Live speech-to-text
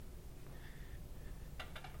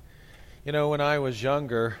You know, when I was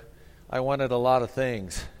younger, I wanted a lot of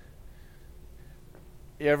things.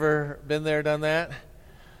 You ever been there, done that?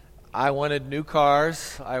 I wanted new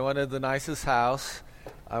cars. I wanted the nicest house.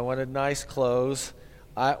 I wanted nice clothes.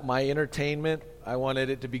 My entertainment, I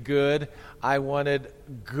wanted it to be good. I wanted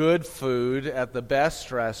good food at the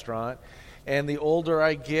best restaurant. And the older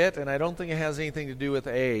I get, and I don't think it has anything to do with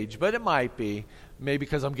age, but it might be, maybe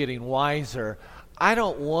because I'm getting wiser, I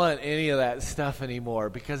don't want any of that stuff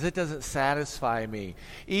anymore because it doesn't satisfy me.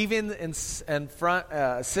 Even in front,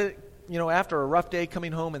 after a rough day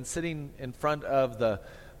coming home and sitting in front of the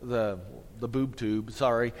boob tube,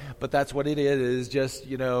 sorry, but that's what it is. Just,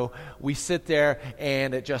 we sit there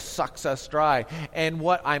and it just sucks us dry. And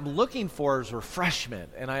what I'm looking for is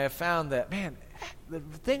refreshment. And I have found that, man, the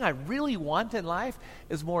thing I really want in life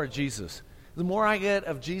is more of Jesus. The more I get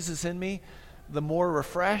of Jesus in me, the more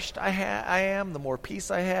refreshed I am, the more peace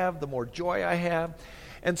I have, the more joy I have.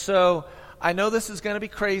 And so I know this is going to be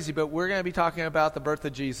crazy, but we're going to be talking about the birth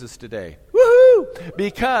of Jesus today. Woohoo!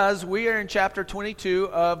 Because we are in chapter 22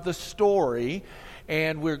 of the story,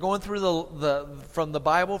 and we're going through from the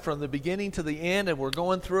Bible from the beginning to the end, and we're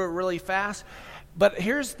going through it really fast. But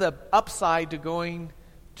here's the upside to going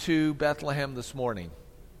to Bethlehem this morning.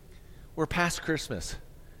 We're past Christmas.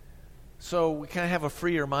 So we kind of have a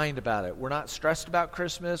freer mind about it. We're not stressed about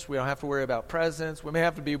Christmas. We don't have to worry about presents. We may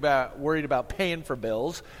have to be worried about paying for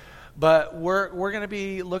bills. But we're going to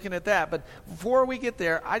be looking at that. But before we get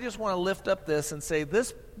there, I just want to lift up this and say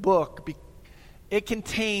this book, it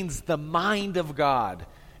contains the mind of God.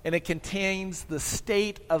 And it contains the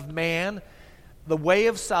state of man, the way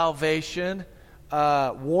of salvation,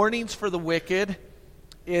 warnings for the wicked.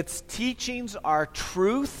 Its teachings are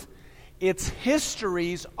truth. Its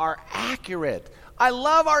histories are accurate. I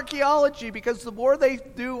love archaeology because the more they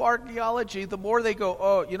do archaeology, the more they go,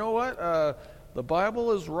 oh, you know what? The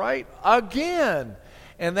Bible is right again.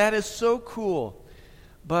 And that is so cool.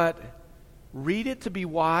 But read it to be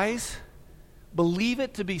wise. Believe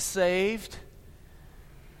it to be saved.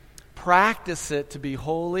 Practice it to be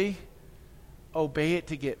holy. Obey it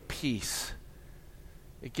to get peace.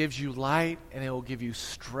 It gives you light and it will give you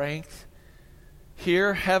strength.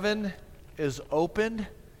 Here, heaven is opened,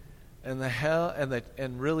 and the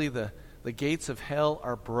gates of hell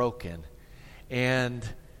are broken, and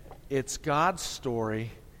it's God's story.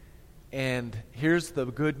 And here's the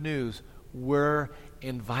good news: we're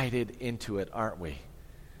invited into it, aren't we?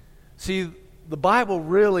 See, the Bible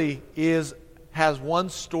really has one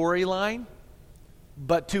storyline,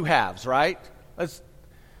 but two halves, right? Let's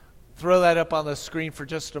throw that up on the screen for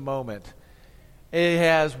just a moment. It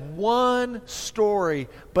has one story,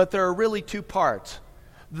 but there are really two parts.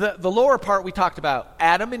 The lower part we talked about.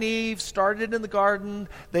 Adam and Eve started in the garden.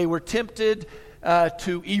 They were tempted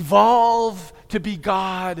to evolve to be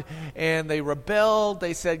God, and they rebelled.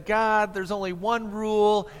 They said, God, there's only one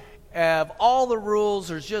rule. Of all the rules,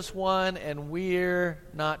 there's just one, and we're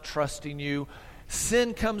not trusting you.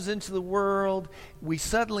 Sin comes into the world. We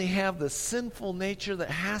suddenly have the sinful nature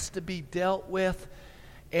that has to be dealt with.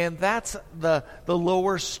 And that's the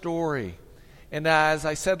lower story. And as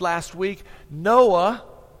I said last week, Noah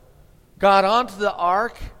got onto the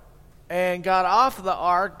ark and got off the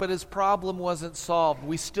ark, but his problem wasn't solved.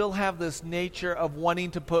 We still have this nature of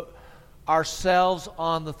wanting to put ourselves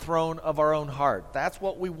on the throne of our own heart. That's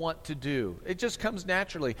what we want to do. It just comes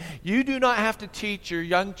naturally. You do not have to teach your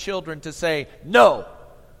young children to say, no,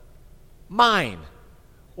 mine.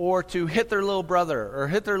 Or to hit their little brother or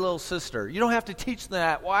hit their little sister. You don't have to teach them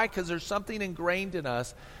that. Why? Because there's something ingrained in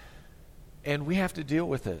us, and we have to deal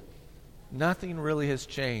with it. Nothing really has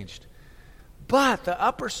changed. But the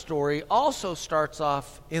upper story also starts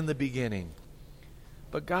off in the beginning.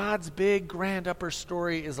 But God's big, grand upper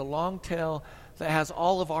story is a long tale that has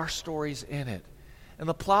all of our stories in it. And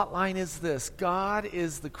the plot line is this: God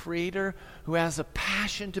is the creator who has a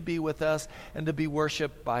passion to be with us and to be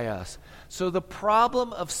worshiped by us. So the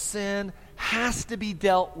problem of sin has to be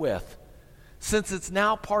dealt with, since it's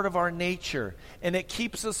now part of our nature, and it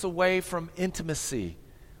keeps us away from intimacy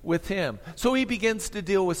with Him. So He begins to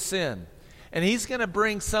deal with sin. And He's going to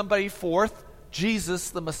bring somebody forth,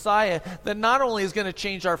 Jesus, the Messiah, that not only is going to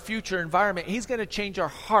change our future environment, He's going to change our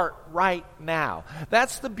heart right now.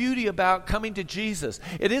 That's the beauty about coming to Jesus.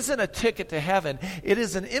 It isn't a ticket to heaven. It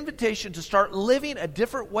is an invitation to start living a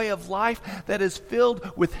different way of life that is filled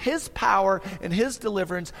with His power and His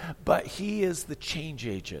deliverance, but He is the change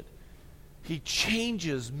agent. He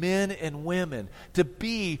changes men and women to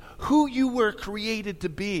be who you were created to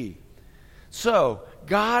be. So,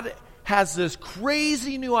 God has this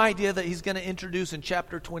crazy new idea that He's going to introduce in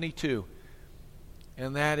chapter 22.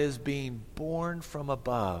 And that is being born from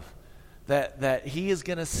above. that he is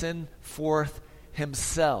going to send forth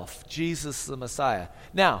himself, Jesus the Messiah.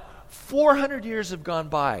 Now, 400 years have gone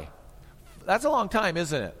by. That's a long time,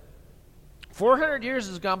 isn't it? 400 years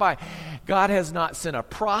has gone by. God has not sent a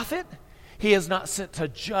prophet. He has not sent a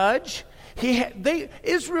judge.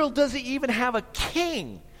 Israel doesn't even have a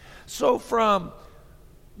king. So from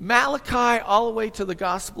Malachi all the way to the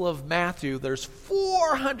Gospel of Matthew, there's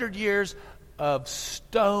 400 years of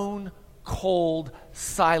stone cold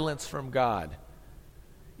silence from God.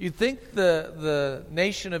 You'd think the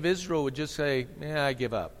nation of Israel would just say, "Yeah, I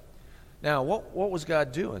give up." Now, what was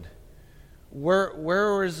God doing?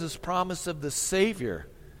 Where is this promise of the Savior?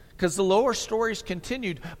 Because the lower stories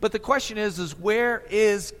continued. But the question is where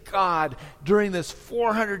is God during this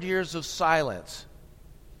 400 years of silence?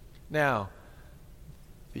 Now,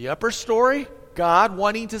 the upper story, God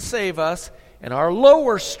wanting to save us, and our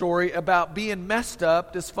lower story about being messed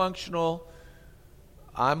up, dysfunctional.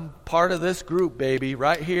 I'm part of this group, baby,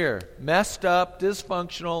 right here. Messed up,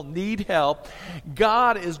 dysfunctional, need help.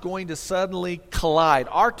 God is going to suddenly collide.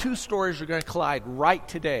 Our two stories are going to collide right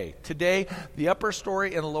today. Today, the upper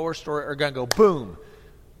story and the lower story are going to go boom.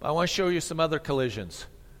 I want to show you some other collisions.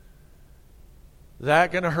 Is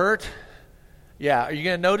that going to hurt? Yeah. Are you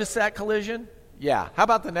going to notice that collision? Yeah. How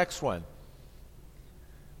about the next one?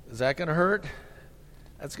 Is that going to hurt?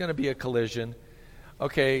 That's going to be a collision.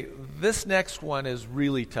 Okay, this next one is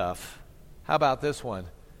really tough. How about this one?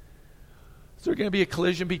 Is there going to be a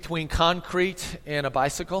collision between concrete and a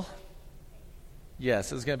bicycle?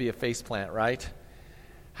 Yes, it's going to be a faceplant, right?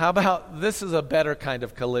 How about this is a better kind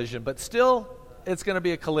of collision, but still it's going to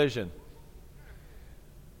be a collision.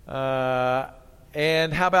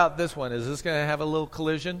 And how about this one? Is this going to have a little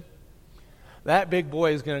collision? That big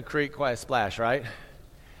boy is going to create quite a splash, right?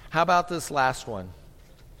 How about this last one?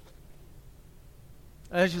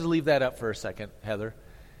 Let's just leave that up for a second, Heather.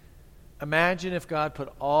 Imagine if God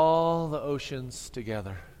put all the oceans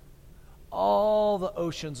together. All the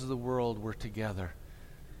oceans of the world were together.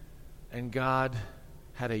 And God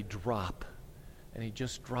had a drop. And he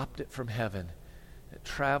just dropped it from heaven. It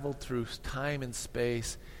traveled through time and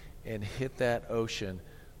space and hit that ocean.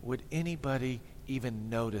 Would anybody even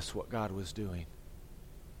notice what God was doing?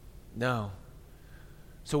 No.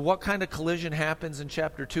 So what kind of collision happens in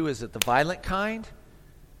chapter 2? Is it the violent kind?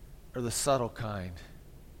 Or the subtle kind?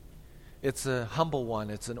 It's a humble one.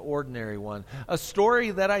 It's an ordinary one. A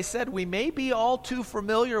story that I said we may be all too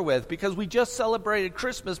familiar with because we just celebrated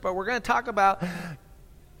Christmas, but we're going to talk about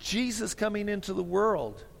Jesus coming into the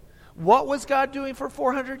world. What was God doing for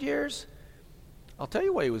 400 years? I'll tell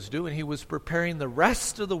you what he was doing. He was preparing the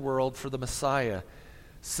rest of the world for the Messiah,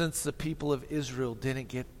 since the people of Israel didn't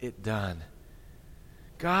get it done.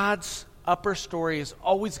 God's upper story is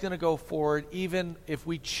always going to go forward, even if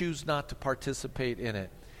we choose not to participate in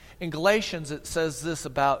it. In Galatians, it says this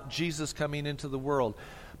about Jesus coming into the world.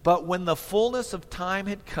 But when the fullness of time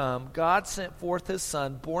had come, God sent forth his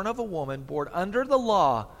Son, born of a woman, born under the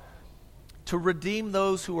law, to redeem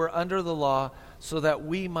those who were under the law, so that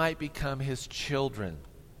we might become his children.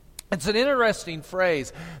 It's an interesting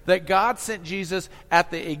phrase that God sent Jesus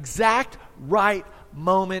at the exact right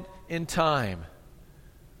moment in time.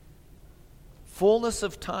 Fullness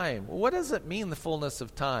of time. Well, what does it mean, the fullness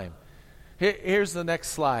of time? Here's the next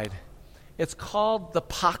slide. It's called the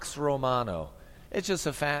Pax Romana. It's just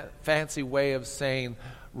a fancy way of saying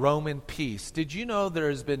Roman peace. Did you know there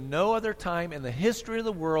has been no other time in the history of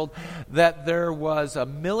the world that there was a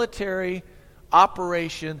military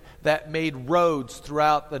operation that made roads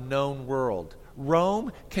throughout the known world?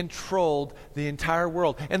 Rome controlled the entire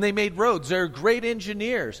world, and they made roads. They're great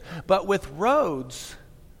engineers, but with roads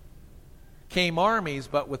came armies,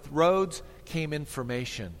 but with roads came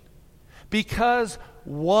information. Because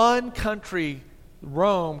one country,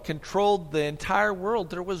 Rome, controlled the entire world,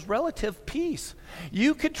 there was relative peace.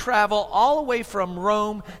 You could travel all the way from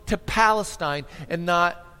Rome to Palestine and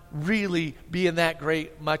not really be in that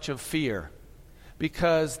great much of fear,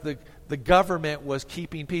 because the government was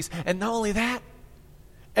keeping peace. And not only that,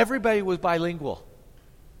 everybody was bilingual.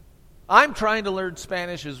 I'm trying to learn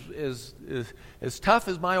Spanish as tough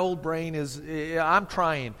as my old brain is. I'm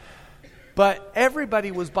trying. But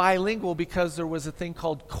everybody was bilingual because there was a thing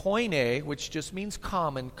called Koine, which just means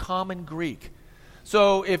common Greek.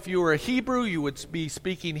 So if you were a Hebrew, you would be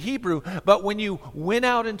speaking Hebrew. But when you went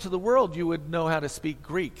out into the world, you would know how to speak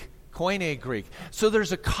Greek, Koine Greek. So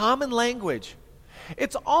there's a common language.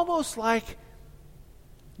 It's almost like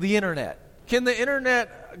the internet. Can the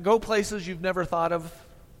internet go places you've never thought of?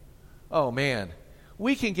 Oh, man.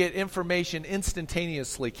 We can get information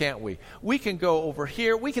instantaneously, can't we? We can go over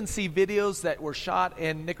here. We can see videos that were shot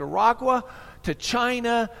in Nicaragua, to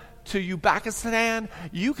China, to Uzbekistan.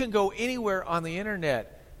 You can go anywhere on the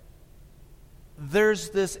internet. There's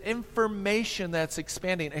this information that's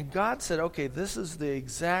expanding. And God said, okay, this is the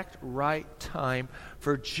exact right time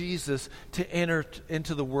for Jesus to enter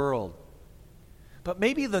into the world. But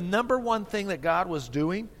maybe the number one thing that God was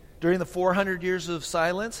doing during the 400 years of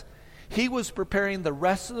silence, he was preparing the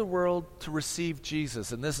rest of the world to receive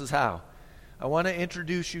Jesus. And this is how. I want to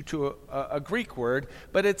introduce you to a Greek word,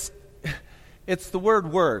 but it's the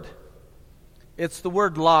word. It's the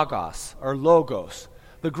word logos or logos.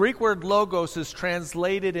 The Greek word logos is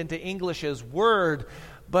translated into English as word,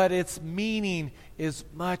 but its meaning is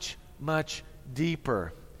much, much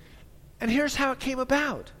deeper. And here's how it came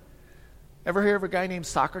about. Ever hear of a guy named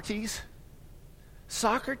Socrates?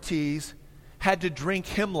 Socrates had to drink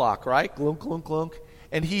hemlock, right? Glunk, glunk, glunk.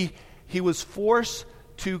 And he was forced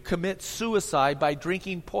to commit suicide by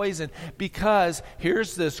drinking poison because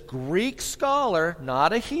here's this Greek scholar,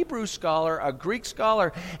 not a Hebrew scholar, a Greek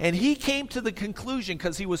scholar, and he came to the conclusion,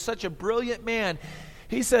 because he was such a brilliant man,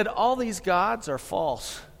 he said, all these gods are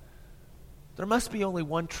false. There must be only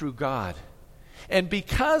one true God. And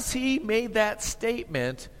because he made that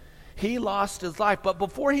statement, he lost his life. But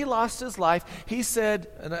before he lost his life, he said,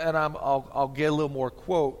 and I'll get a little more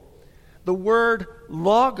quote, the word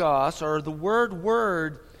logos, or the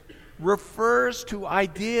word, refers to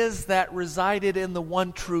ideas that resided in the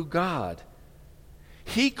one true God.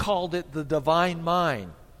 He called it the divine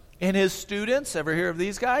mind. And his students, ever hear of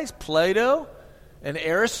these guys? Plato and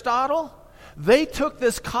Aristotle? They took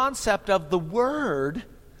this concept of the word,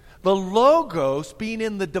 the logos, being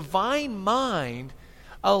in the divine mind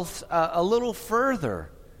a little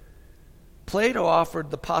further. Plato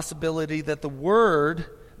offered the possibility that the word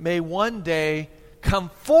may one day come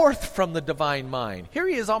forth from the divine mind. Here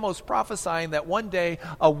he is almost prophesying that one day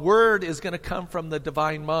a word is going to come from the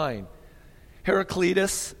divine mind.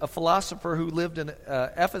 Heraclitus, a philosopher who lived in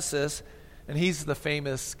Ephesus, and he's the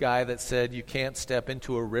famous guy that said you can't step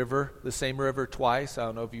into a river, the same river twice. I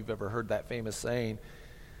don't know if you've ever heard that famous saying.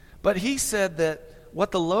 But he said that what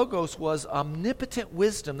the Logos was omnipotent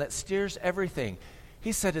wisdom that steers everything.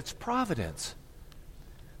 He said it's providence.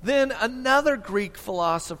 Then another Greek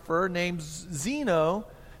philosopher named Zeno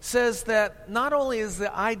says that not only is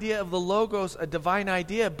the idea of the Logos a divine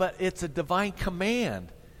idea, but it's a divine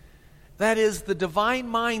command. That is, the divine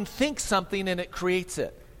mind thinks something and it creates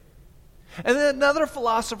it. And then another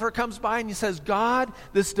philosopher comes by and he says, God,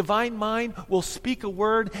 this divine mind, will speak a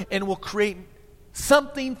word and will create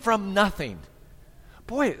something from nothing.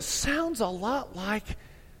 Boy, it sounds a lot like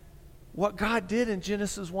what God did in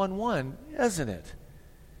Genesis 1:1, doesn't it?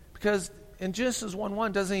 Because in Genesis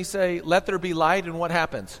 1:1, doesn't he say, let there be light, and what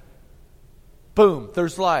happens? Boom,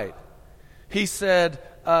 there's light. He said,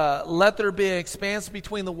 let there be an expanse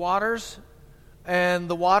between the waters, and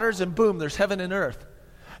boom, there's heaven and earth.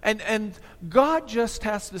 And God just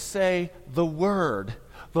has to say the word,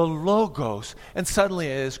 the logos, and suddenly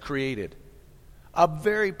it is created. A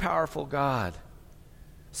very powerful God.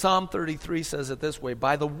 Psalm 33 says it this way,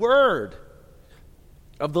 by the word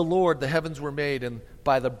of the Lord the heavens were made, and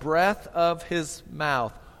by the breath of his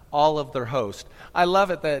mouth all of their host. I love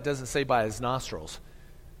it that it doesn't say by his nostrils,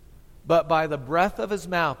 but by the breath of his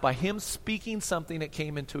mouth, by him speaking something that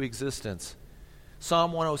came into existence.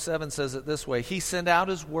 Psalm 107 says it this way, he sent out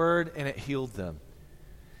his word and it healed them,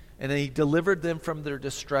 and he delivered them from their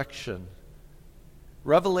destruction.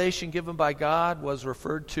 Revelation given by God was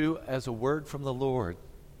referred to as a word from the Lord.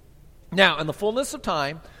 Now, in the fullness of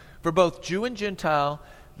time, for both Jew and Gentile,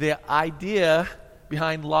 the idea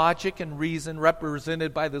behind logic and reason,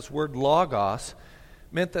 represented by this word logos,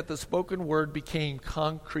 meant that the spoken word became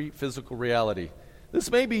concrete physical reality.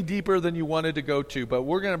 This may be deeper than you wanted to go to, but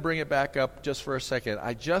we're going to bring it back up just for a second.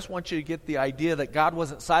 I just want you to get the idea that God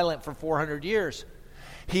wasn't silent for 400 years.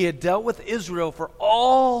 He had dealt with Israel for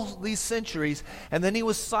all these centuries, and then he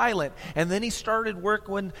was silent, and then he started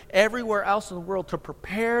working everywhere else in the world to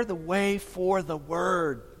prepare the way for the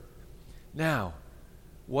word. Now,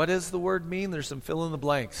 what does the word mean? There's some fill in the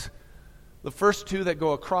blanks. The first two that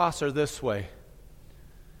go across are this way.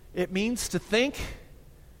 It means to think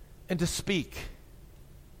and to speak.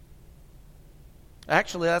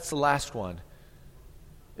 Actually, that's the last one.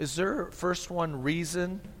 Is there first one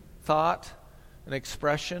reason, thought, an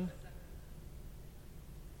expression?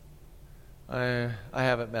 I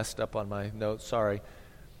haven't messed up on my notes, sorry.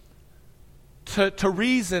 To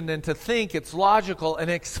reason and to think, it's logical, an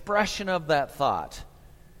expression of that thought.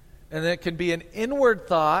 And it can be an inward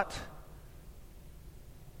thought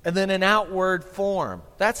and then an outward form.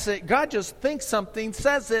 That's it. God just thinks something,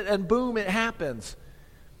 says it, and boom, it happens.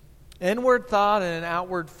 Inward thought and an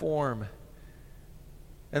outward form.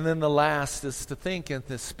 And then the last is to think and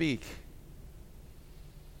to speak.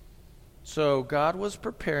 So God was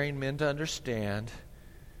preparing men to understand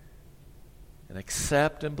and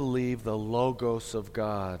accept and believe the Logos of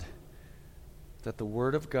God, that the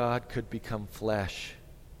Word of God could become flesh.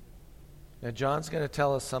 Now John's going to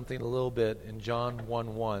tell us something a little bit in John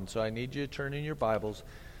 1:1. So I need you to turn in your Bibles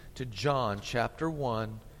to John chapter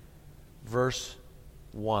 1, verse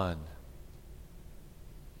 1.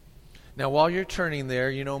 Now while you're turning there,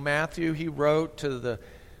 you know Matthew, he wrote to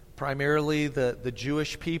primarily the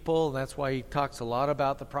Jewish people, and that's why he talks a lot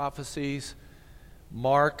about the prophecies.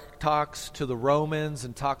 Mark talks to the Romans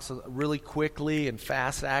and talks really quickly and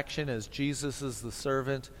fast action as Jesus is the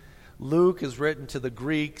servant. Luke is written to the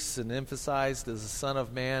Greeks and emphasized as the Son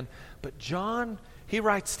of Man. But John, he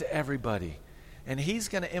writes to everybody. And he's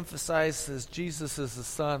going to emphasize as Jesus is the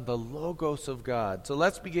Son, the Logos of God. So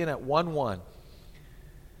let's begin at 1:1.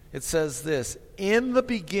 It says this, in the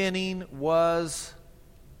beginning was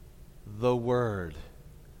the Word,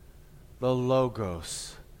 the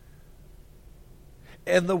Logos.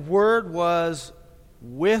 And the Word was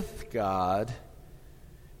with God,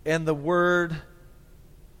 and the Word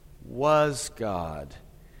was God.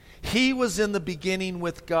 He was in the beginning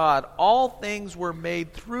with God. All things were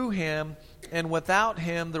made through him, and without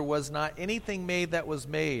him there was not anything made that was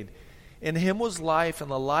made. In him was life,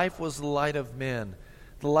 and the life was the light of men.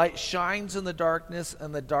 The light shines in the darkness,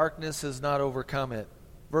 and the darkness has not overcome it.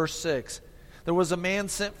 Verse 6. There was a man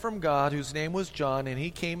sent from God whose name was John, and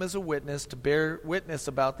he came as a witness to bear witness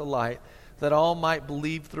about the light, that all might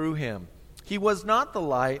believe through him. He was not the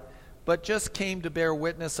light, but just came to bear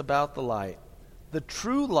witness about the light. The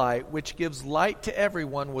true light, which gives light to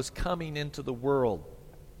everyone, was coming into the world.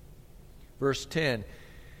 Verse 10.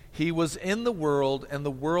 He was in the world, and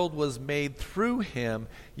the world was made through him,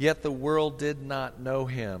 yet the world did not know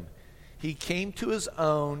him. He came to his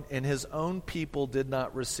own, and his own people did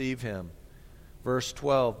not receive him. Verse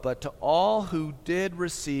 12, but to all who did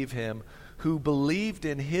receive him, who believed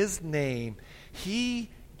in his name, he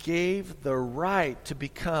gave the right to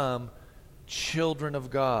become children of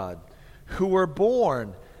God, who were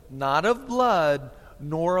born not of blood,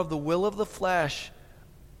 nor of the will of the flesh,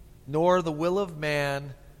 nor the will of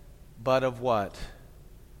man, but of what?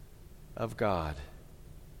 Of God.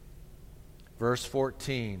 Verse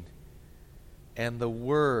 14, and the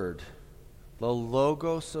Word, the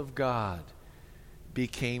Logos of God,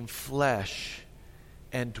 became flesh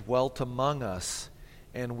and dwelt among us,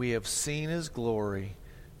 and we have seen his glory,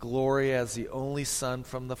 glory as the only Son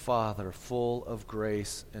from the Father, full of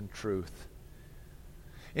grace and truth.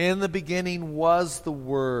 In the beginning was the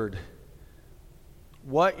Word.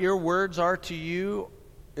 What your words are to you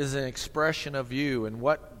is an expression of you, and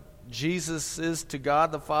what Jesus is to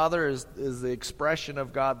God the Father is the expression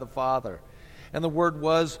of God the Father. And the Word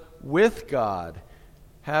was with God,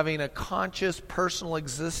 having a conscious personal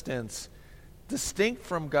existence, distinct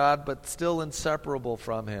from God, but still inseparable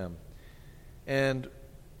from him. And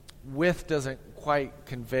with doesn't quite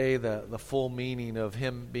convey the full meaning of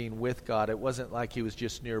him being with God. It wasn't like he was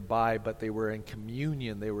just nearby, but they were in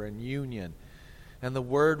communion, they were in union. And the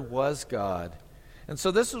Word was God. And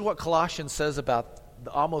so this is what Colossians says about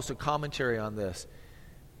almost a commentary on this.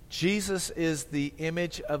 Jesus is the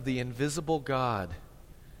image of the invisible God,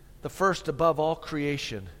 the first above all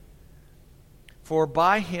creation. For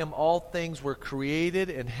by him all things were created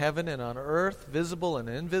in heaven and on earth, visible and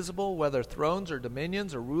invisible, whether thrones or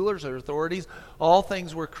dominions or rulers or authorities. All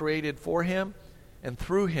things were created for him and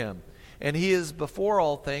through him. And he is before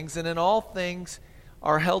all things, and in all things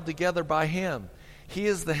are held together by him. He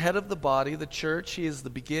is the head of the body, the church. He is the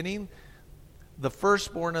beginning, the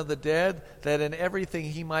firstborn of the dead, that in everything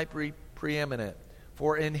he might be preeminent.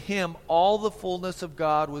 For in him all the fullness of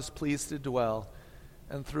God was pleased to dwell,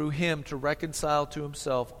 and through him to reconcile to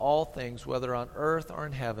himself all things, whether on earth or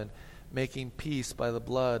in heaven, making peace by the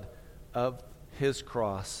blood of his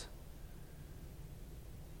cross.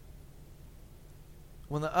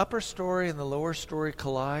 When the upper story and the lower story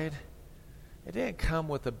collide, it didn't come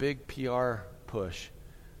with a big PR push.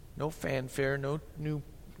 No fanfare, no new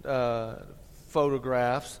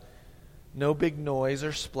photographs, no big noise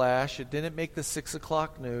or splash. It didn't make the 6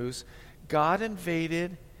 o'clock news. God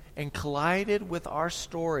invaded and collided with our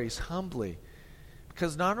stories humbly,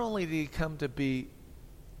 because not only did he come to be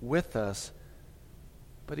with us,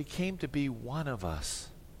 but he came to be one of us.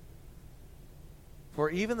 For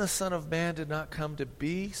even the Son of Man did not come to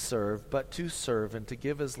be served, but to serve, and to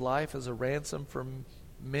give his life as a ransom for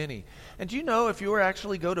many. And do you know, if you were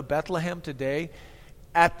actually go to Bethlehem today,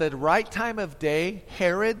 at the right time of day,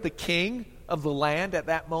 Herod, the king of the land at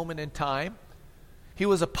that moment in time, He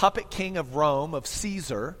was a puppet king of Rome, of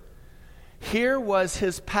Caesar. Here was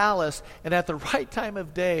his palace, and at the right time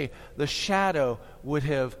of day, the shadow would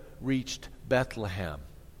have reached Bethlehem.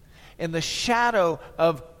 In the shadow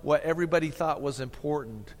of what everybody thought was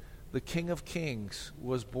important, the King of Kings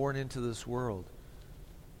was born into this world.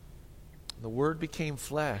 The Word became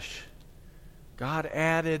flesh. God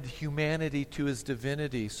added humanity to his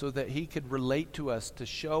divinity so that he could relate to us, to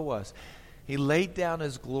show us. He laid down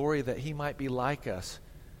his glory that he might be like us.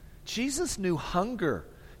 Jesus knew hunger.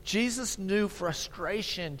 Jesus knew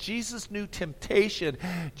frustration. Jesus knew temptation.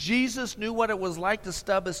 Jesus knew what it was like to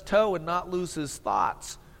stub his toe and not lose his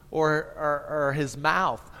thoughts or his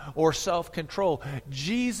mouth or self-control.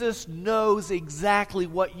 Jesus knows exactly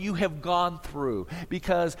what you have gone through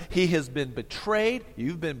because he has been betrayed.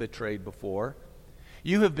 You've been betrayed before.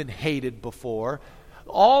 You have been hated before.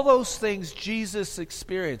 All those things Jesus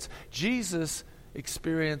experienced. Jesus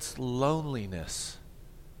experienced loneliness.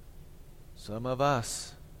 Some of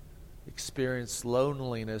us experience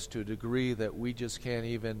loneliness to a degree that we just can't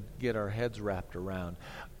even get our heads wrapped around.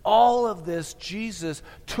 All of this, Jesus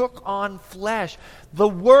took on flesh. The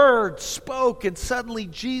Word spoke, and suddenly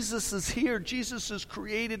Jesus is here. Jesus has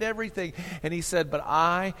created everything. And he said, but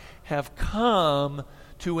I have come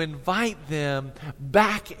to invite them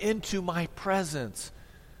back into my presence.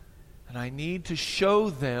 And I need to show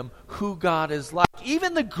them who God is like.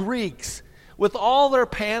 Even the Greeks, with all their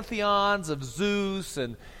pantheons of Zeus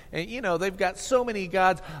and you know, they've got so many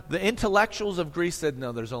gods. The intellectuals of Greece said,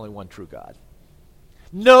 no, there's only one true God.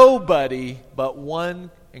 Nobody but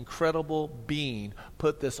one incredible being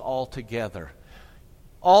put this all together.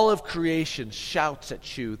 All of creation shouts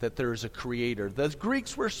at you that there is a creator. The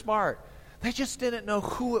Greeks were smart. They just didn't know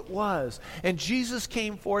who it was. And Jesus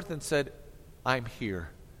came forth and said, I'm here.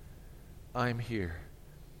 I'm here.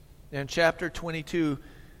 In chapter 22,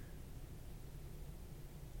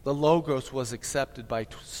 the Logos was accepted by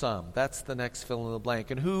some. That's the next fill in the blank.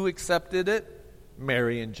 And who accepted it?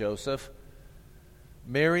 Mary and Joseph.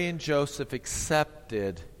 Mary and Joseph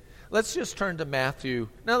accepted. Let's just turn to Matthew.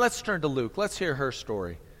 No, let's turn to Luke. Let's hear her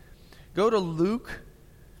story. Go to Luke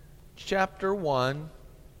chapter 1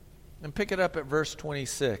 and pick it up at verse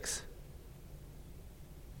 26. It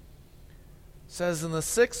says, in the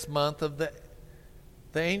 6th month of the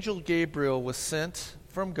angel Gabriel was sent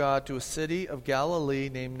from God to a city of Galilee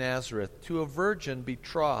named Nazareth, to a virgin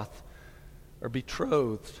betrothed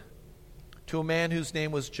to a man whose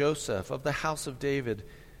name was Joseph, of the house of David.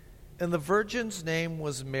 And the virgin's name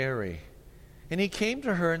was Mary. And he came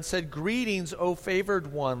to her and said, greetings, O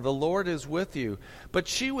favored one, the Lord is with you. But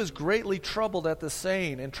she was greatly troubled at the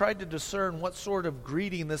saying, and tried to discern what sort of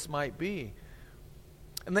greeting this might be.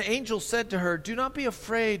 And the angel said to her, do not be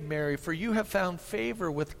afraid, Mary, for you have found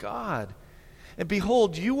favor with God. And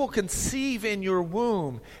behold, you will conceive in your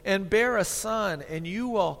womb and bear a son, and you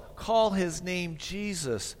will call his name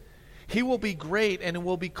Jesus. He will be great and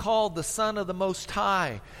will be called the Son of the Most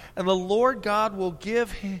High. And the Lord God will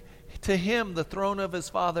give to him the throne of his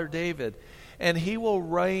father David. And he will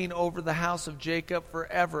reign over the house of Jacob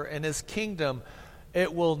forever, and his kingdom,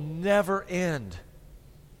 it will never end.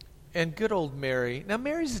 And good old Mary. Now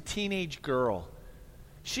Mary's a teenage girl.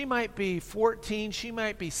 She might be 14, she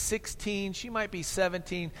might be 16, she might be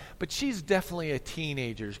 17, but she's definitely a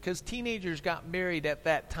teenager because teenagers got married at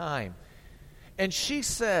that time. And she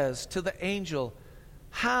says to the angel,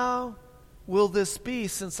 how will this be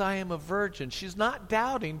since I am a virgin? She's not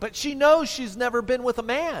doubting, but she knows she's never been with a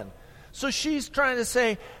man. So she's trying to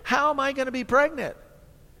say, how am I going to be pregnant?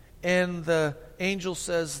 And the angel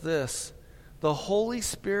says this, the Holy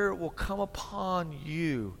Spirit will come upon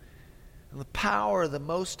you, and the power of the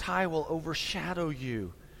Most High will overshadow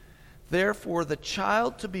you. Therefore, the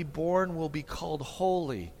child to be born will be called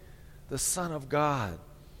Holy, the Son of God.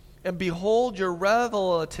 And behold, your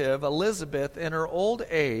relative Elizabeth, in her old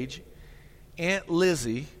age, Aunt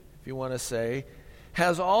Lizzie, if you want to say,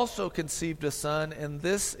 has also conceived a son, and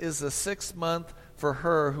this is the 6th month for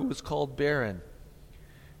her who is called barren.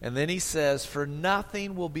 And then he says, for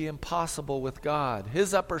nothing will be impossible with God.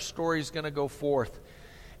 His upper story is going to go forth.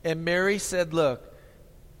 And Mary said, look,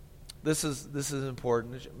 this is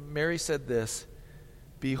important. Mary said this,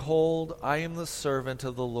 behold, I am the servant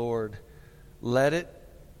of the Lord. Let it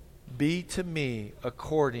be to me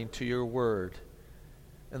according to your word.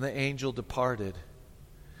 And the angel departed.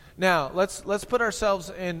 Now, let's put ourselves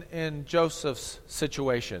in Joseph's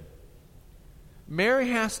situation. Mary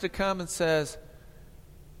has to come and says,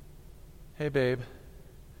 hey, babe,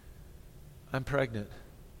 I'm pregnant.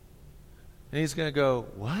 And he's going to go,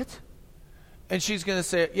 what? And she's going to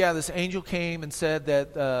say, yeah, this angel came and said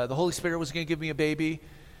that the Holy Spirit was going to give me a baby.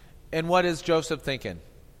 And what is Joseph thinking?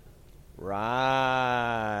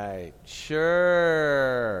 Right.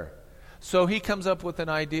 Sure. So he comes up with an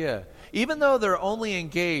idea. Even though they're only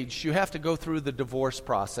engaged, you have to go through the divorce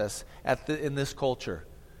process in this culture.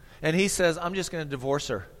 And he says, I'm just going to divorce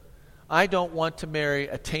her. I don't want to marry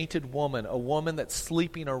a tainted woman, a woman that's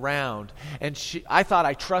sleeping around. And I thought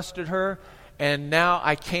I trusted her, and now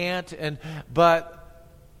I can't. But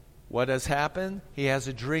what has happened? He has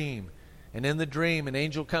a dream. And in the dream, an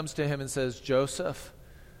angel comes to him and says, Joseph,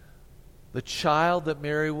 the child that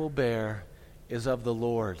Mary will bear is of the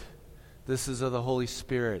Lord. This is of the Holy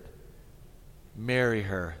Spirit. Marry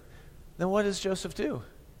her. Then what does Joseph do?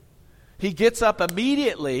 He gets up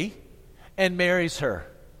immediately and marries her.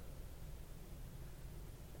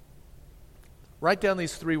 Write down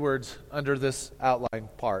these 3 words under this outline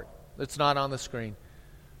part. It's not on the screen.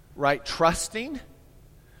 Write trusting,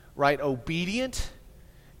 write obedient,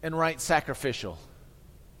 and write sacrificial.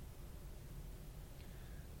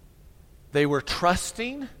 They were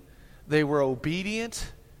trusting, they were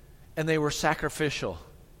obedient, and they were sacrificial.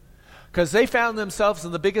 Because they found themselves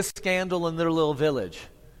in the biggest scandal in their little village.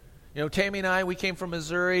 You know, Tammy and I, we came from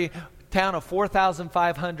Missouri, town of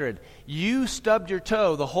 4,500. You stubbed your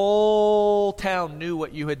toe, the whole town knew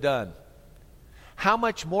what you had done. How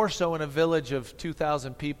much more so in a village of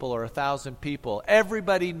 2,000 people or 1,000 people?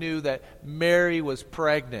 Everybody knew that Mary was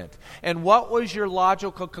pregnant. And what was your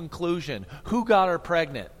logical conclusion? Who got her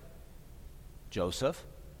pregnant? Joseph.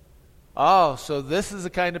 Oh, so this is the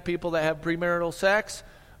kind of people that have premarital sex?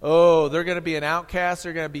 Oh, they're going to be an outcast.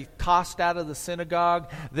 They're going to be tossed out of the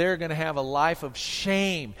synagogue. They're going to have a life of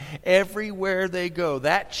shame everywhere they go.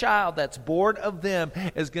 That child that's born of them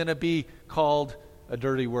is going to be called a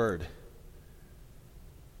dirty word.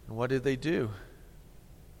 And what did they do?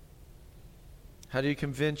 How do you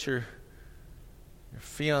convince your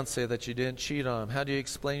fiance that you didn't cheat on him? How do you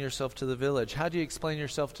explain yourself to the village? How do you explain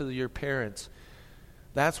yourself to your parents?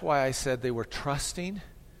 That's why I said they were trusting.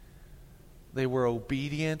 They were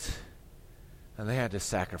obedient, and they had to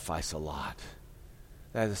sacrifice a lot.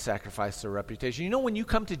 They had to sacrifice their reputation. You know, when you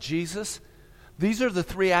come to Jesus, these are the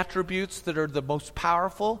 3 attributes that are the most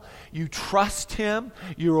powerful. You trust Him,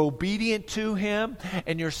 you're obedient to Him,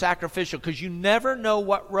 and you're sacrificial. Because you never know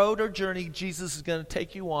what road or journey Jesus is going to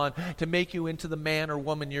take you on to make you into the man or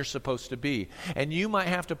woman you're supposed to be. And you might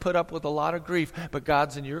have to put up with a lot of grief, but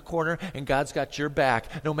God's in your corner and God's got your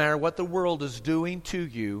back. No matter what the world is doing to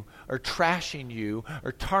you, or trashing you,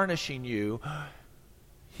 or tarnishing you,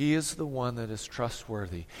 He is the one that is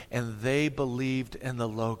trustworthy. And they believed in the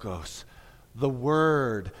Logos, the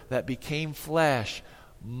Word that became flesh.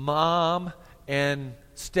 Mom and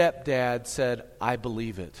stepdad said, I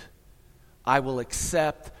believe it. I will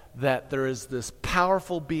accept that there is this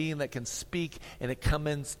powerful being that can speak and it come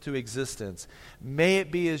into existence. May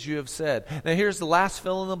it be as you have said. Now here's the last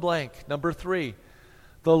fill in the blank. Number 3.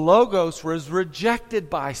 The Logos was rejected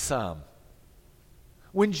by some.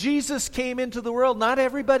 When Jesus came into the world, not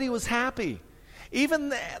everybody was happy.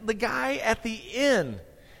 Even the guy at the inn,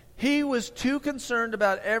 he was too concerned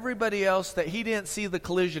about everybody else that he didn't see the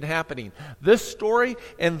collision happening. This story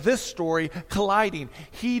and this story colliding.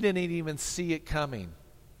 He didn't even see it coming.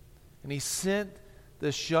 And he sent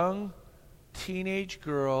this young teenage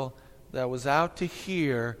girl that was out to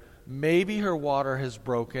hear. Maybe her water has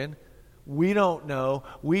broken. We don't know.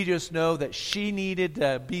 We just know that she needed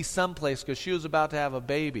to be someplace because she was about to have a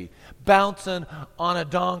baby. Bouncing on a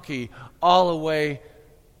donkey all the way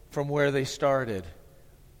from where they started.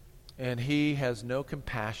 And he has no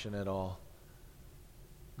compassion at all.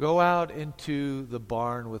 Go out into the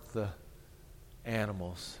barn with the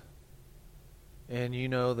animals. And you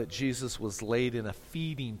know that Jesus was laid in a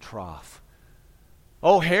feeding trough.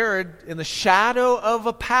 Oh, Herod, in the shadow of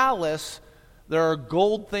a palace, there are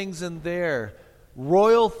gold things in there,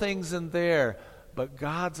 royal things in there. But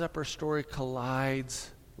God's upper story collides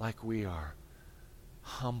like we are.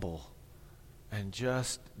 Humble and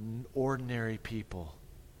just ordinary people.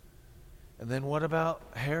 And then what about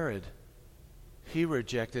Herod? He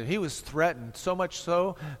rejected. He was threatened, so much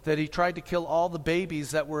so that he tried to kill all the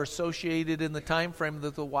babies that were associated in the time frame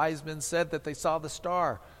that the wise men said that they saw the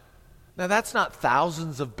star. Now that's not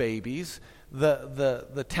thousands of babies.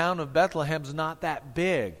 The town of Bethlehem's not that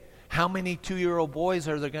big. How many 2-year-old boys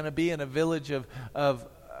are there going to be in a village of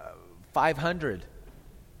 500?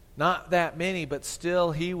 Not that many, but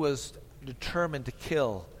still he was determined to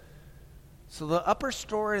kill. So the upper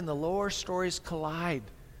story and the lower stories collide.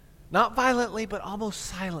 Not violently, but almost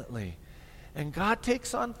silently. And God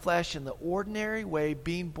takes on flesh in the ordinary way,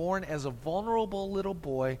 being born as a vulnerable little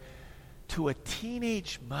boy to a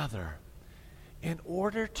teenage mother in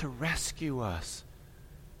order to rescue us.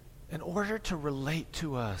 In order to relate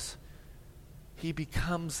to us, he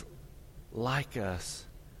becomes like us.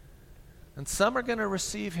 And some are going to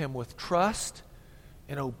receive him with trust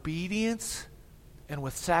and obedience and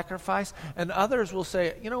with sacrifice. And others will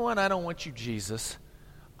say, you know what, I don't want you, Jesus.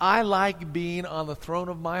 I like being on the throne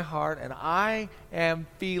of my heart, and I am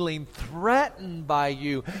feeling threatened by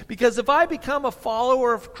you. Because if I become a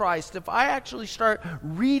follower of Christ, if I actually start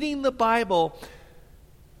reading the Bible,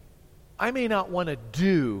 I may not want to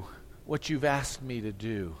do what you've asked me to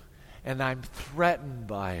do, and I'm threatened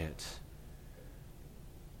by it.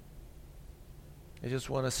 I just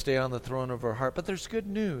want to stay on the throne of our heart. But there's good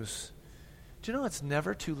news. Do you know it's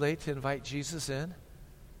never too late to invite Jesus in?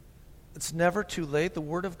 It's never too late, the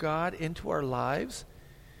Word of God into our lives.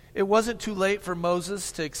 It wasn't too late for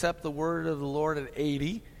Moses to accept the word of the Lord at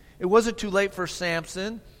 80. It wasn't too late for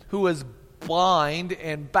Samson, who was blind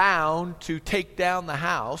and bound, to take down the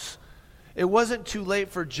house. It wasn't too late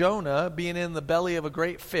for Jonah being in the belly of a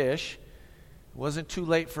great fish. It wasn't too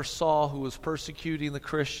late for Saul, who was persecuting the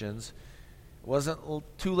Christians. It wasn't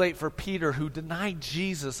too late for Peter, who denied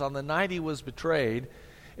Jesus on the night he was betrayed.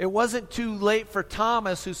 It wasn't too late for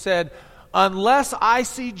Thomas, who said, unless I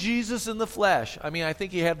see Jesus in the flesh. I mean, I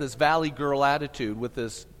think he had this valley girl attitude with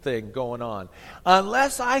this thing going on.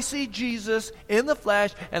 Unless I see Jesus in the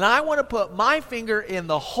flesh, and I want to put my finger in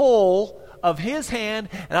the hole of his hand,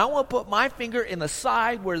 and I want to put my finger in the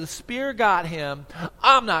side where the spear got him,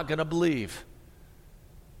 I'm not going to believe.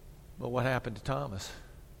 But what happened to Thomas?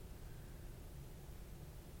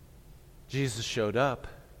 Jesus showed up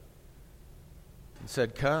and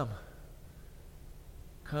said, come,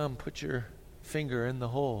 put your finger in the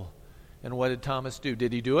hole. And what did Thomas do?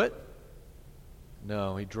 Did he do it?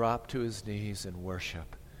 No, he dropped to his knees in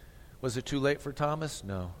worship. Was it too late for Thomas?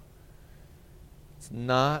 No. It's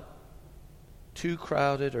not too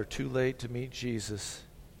crowded or too late to meet Jesus,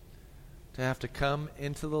 to have to come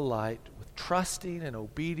into the light with trusting and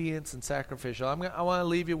obedience and sacrificial. I want to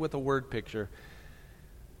leave you with a word picture,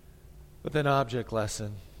 with an object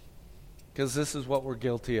lesson, because this is what we're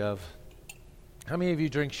guilty of. How many of you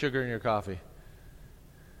drink sugar in your coffee?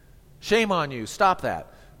 Shame on you. Stop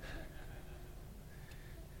that.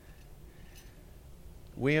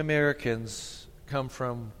 We Americans come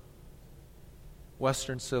from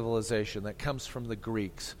Western civilization that comes from the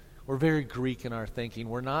Greeks. We're very Greek in our thinking.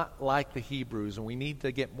 We're not like the Hebrews, and we need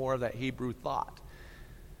to get more of that Hebrew thought.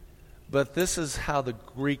 But this is how the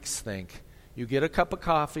Greeks think. You get a cup of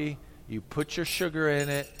coffee, you put your sugar in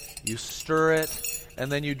it, you stir it,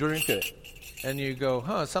 and then you drink it. And you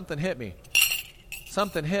go, something hit me.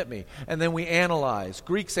 Something hit me. And then we analyze.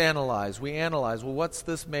 Greeks analyze. We analyze, well, what's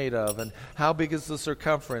this made of? And how big is the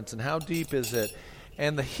circumference? And how deep is it?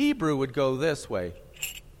 And the Hebrew would go this way.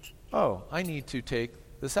 Oh, I need to take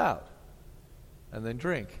this out. And then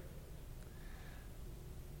drink.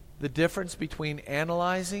 The difference between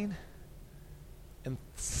analyzing and,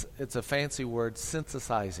 it's a fancy word,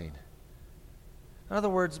 synthesizing. In other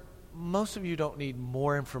words, most of you don't need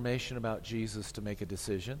more information about Jesus to make a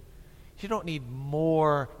decision. You don't need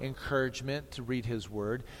more encouragement to read his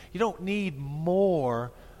word. You don't need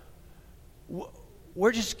more.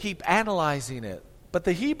 We're just keep analyzing it. But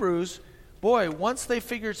the Hebrews, boy, once they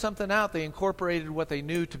figured something out, they incorporated what they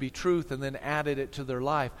knew to be truth and then added it to their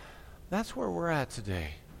life. That's where we're at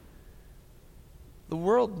today. The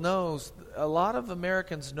world knows, a lot of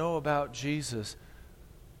Americans know about Jesus,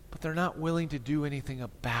 but they're not willing to do anything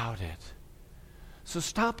about it. So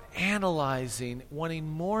stop analyzing, wanting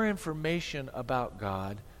more information about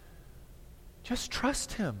God. Just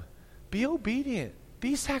trust him. Be obedient.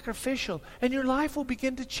 Be sacrificial. And your life will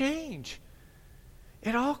begin to change.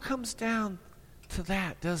 It all comes down to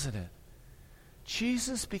that, doesn't it?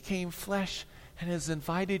 Jesus became flesh and has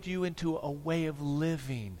invited you into a way of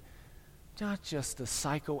living. Not just to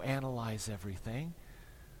psychoanalyze everything,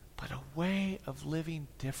 but a way of living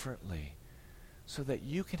differently so that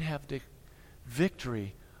you can have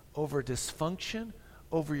victory over dysfunction,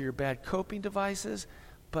 over your bad coping devices,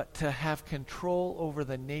 but to have control over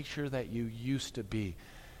the nature that you used to be.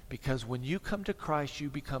 Because when you come to Christ, you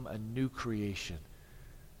become a new creation.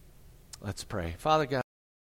 Let's pray. Father God,